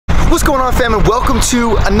What's going on, fam, and welcome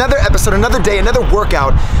to another episode, another day, another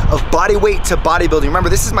workout of bodyweight to bodybuilding. Remember,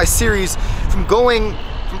 this is my series from going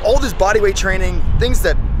from all this bodyweight training, things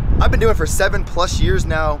that I've been doing for 7+ years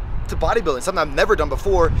now, to bodybuilding, something I've never done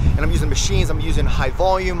before. And I'm using machines, I'm using high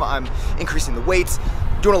volume, I'm increasing the weights,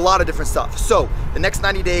 doing a lot of different stuff. So the next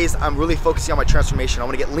 90 days, I'm really focusing on my transformation. I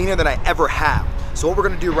want to get leaner than I ever have. So what we're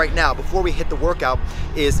going to do right now, before we hit the workout,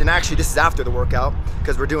 is, and actually this is after the workout,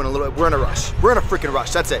 because we're in a rush. We're in a freaking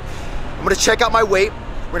rush, that's it. I'm going to check out my weight.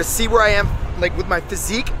 We're going to see where I am, like with my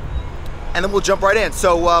physique, and then we'll jump right in.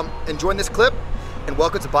 So enjoy this clip, and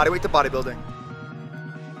welcome to Bodyweight to Bodybuilding.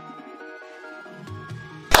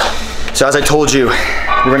 So as I told you,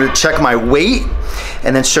 we're going to check my weight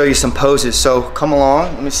and then show you some poses. So come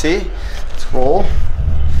along, let me see. Let's roll.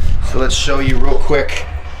 So let's show you real quick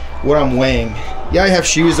what I'm weighing. Yeah, I have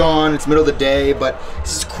shoes on, it's middle of the day, but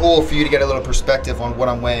this is cool for you to get a little perspective on what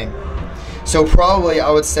I'm weighing. So probably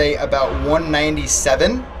I would say about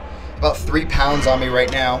 197, about 3 pounds on me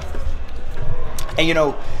right now. And you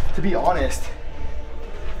know, to be honest,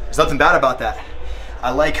 there's nothing bad about that. I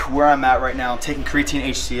like where I'm at right now. I'm taking creatine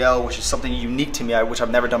HCl, which is something unique to me, which I've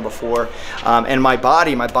never done before. And my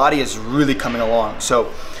body is really coming along.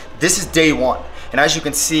 So this is day one. And as you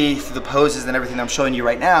can see through the poses and everything I'm showing you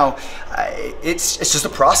right now, it's just a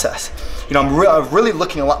process. You know, I'm really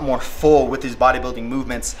looking a lot more full with these bodybuilding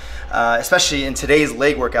movements, especially in today's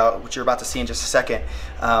leg workout, which you're about to see in just a second.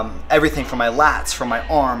 Everything from my lats, from my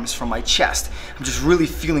arms, from my chest. I'm just really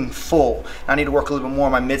feeling full. I need to work a little bit more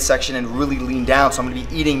on my midsection and really lean down. So I'm gonna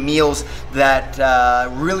be eating meals that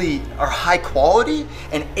really are high quality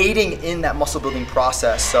and aiding in that muscle building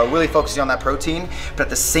process. So really focusing on that protein, but at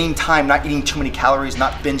the same time, not eating too many calories,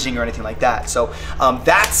 not binging or anything like that. So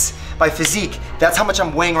that's my physique. That's how much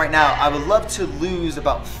I'm weighing right now. I would love to lose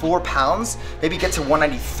about 4 pounds, maybe get to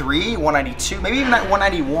 193, 192, maybe even at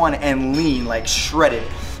 191 and lean, like shredded.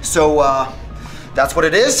 So that's what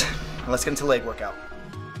it is. Let's get into leg workout.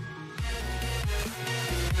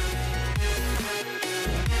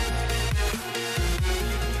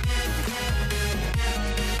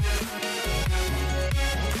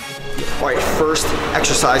 All right, first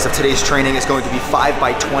exercise of today's training is going to be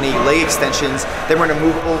 5x20 leg extensions. Then we're gonna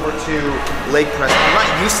move over to leg press. I'm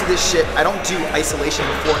not used to this shit. I don't do isolation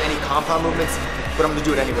before any compound movements, but I'm gonna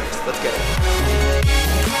do it anyways. Let's get it.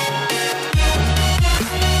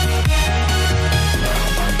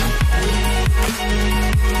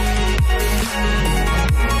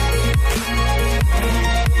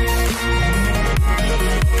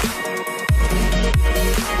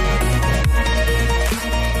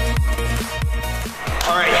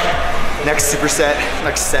 All right, next superset,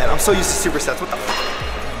 next set. I'm so used to supersets. What the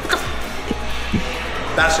fuck?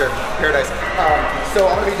 Bachelor, paradise. So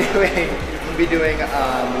I'm gonna be doing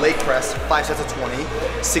leg press, 5 sets of 20,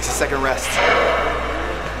 60-second rest.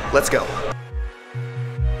 Let's go.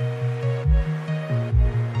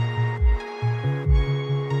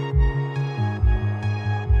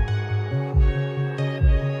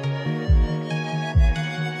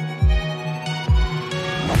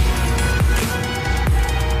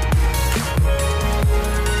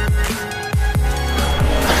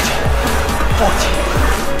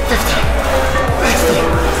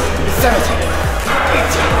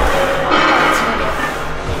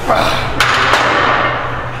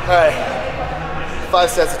 All right, 5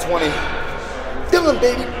 sets of 20. Do them,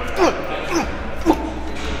 baby.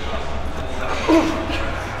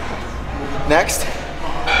 Next,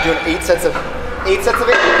 doing 8 sets of 8. 8 sets of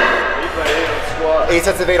 8 on squat. 8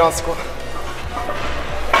 sets of 8 on squat.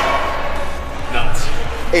 Nuts.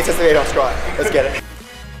 8 sets of 8 on squat. Let's get it.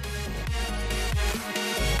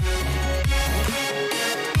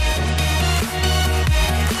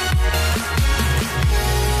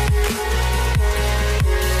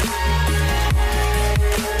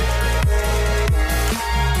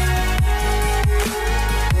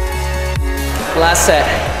 Last set,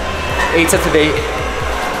 8 sets of 8.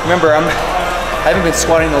 Remember, I haven't been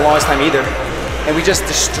squatting the longest time either, and we just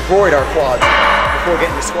destroyed our quads before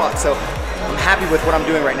getting to squat, so I'm happy with what I'm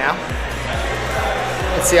doing right now.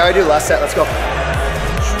 Let's see how I do last set, let's go.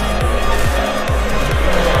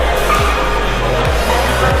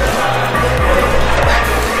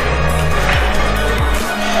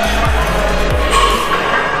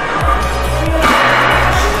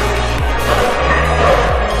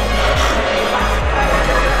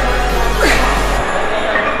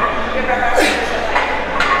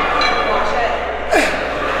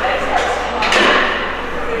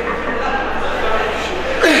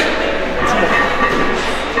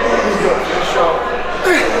 Show.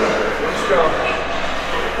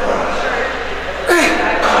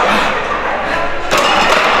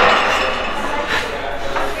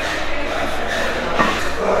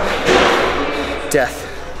 death.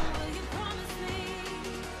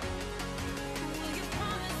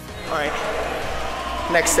 All right,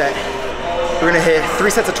 next set. We're gonna hit 3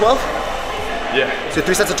 sets of 12? Yeah. So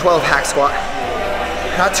 3 sets of 12 hack squat.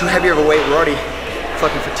 Not too heavy of a weight, we're already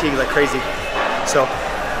fucking fatigued like crazy. So,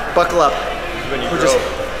 buckle up. It's when you grow.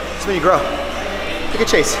 It's when you grow. Look at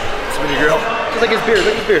Chase. It's when you grow. Just like his beard,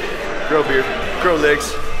 look at his beard. Grow beard, grow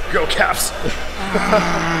legs, grow calves.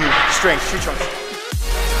 Strength, tree trunks.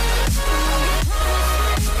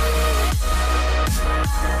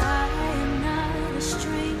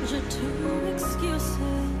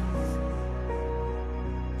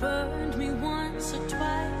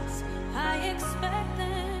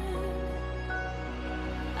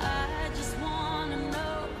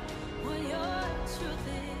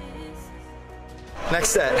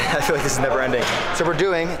 Next set, I feel like this is never ending. So we're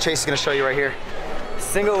doing, Chase is gonna show you right here,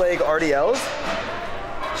 single leg RDLs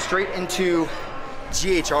straight into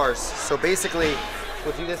GHRs. So basically,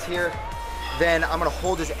 we'll do this here, then I'm gonna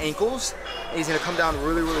hold his ankles, and he's gonna come down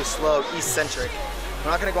really, really slow, eccentric.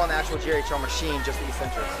 We're not gonna go on the actual GHR machine, just the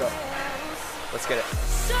eccentric, so let's get it.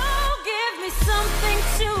 So give me something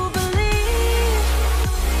to believe.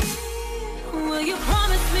 Will you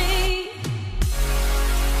promise me?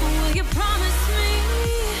 Will you promise me?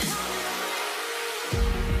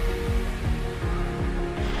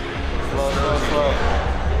 Slow, slow, slow.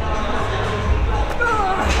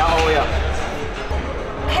 Now all the way up.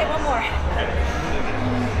 Okay, one more.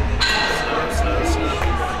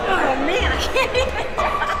 Oh man, I can't even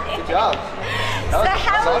die. Good job. So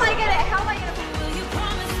how am I gonna will you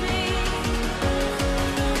promise me?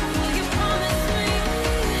 Will you promise me?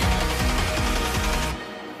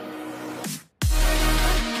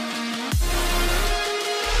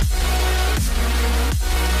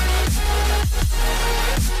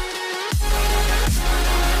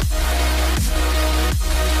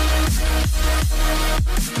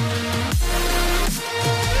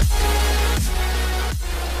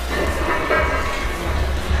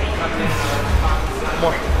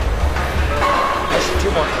 More. Nice, 2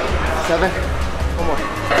 more. 7. 1 more.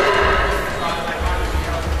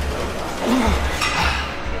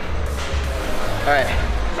 All right.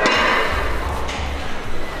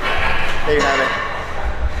 There you have it.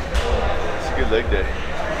 It's a good leg day.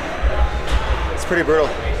 It's pretty brutal.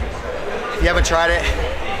 If you haven't tried it,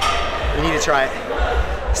 you need to try it.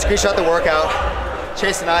 Screenshot the workout.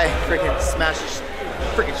 Chase and I freaking smashed.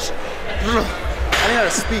 I don't know how to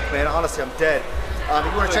speak, man. Honestly, I'm dead. If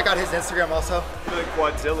you want to check out his Instagram also. I feel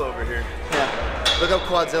like Quadzilla over here. Yeah. Look up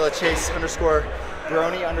Quadzilla, Chase _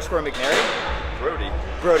 Brony _ McNary. Brody.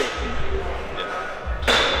 Brody.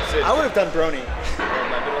 Yeah. I would have done Brony. Well,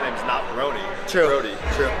 my middle name's not Brony. True. Brody.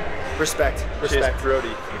 True. Respect. Chase Respect.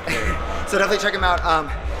 Brody. So definitely check him out.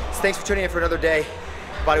 So thanks for tuning in for another day.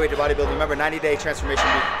 Bodyweight to bodybuilding. Remember, 90-day transformation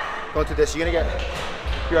week. Going through this, you're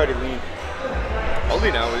already lean. I'll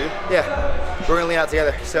lean out with you. Yeah, we're gonna lean out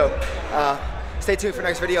together. So stay tuned for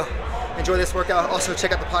next video. Enjoy this workout. Also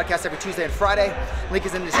check out the podcast every Tuesday and Friday. Link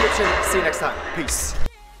is in the description. See you next time. Peace.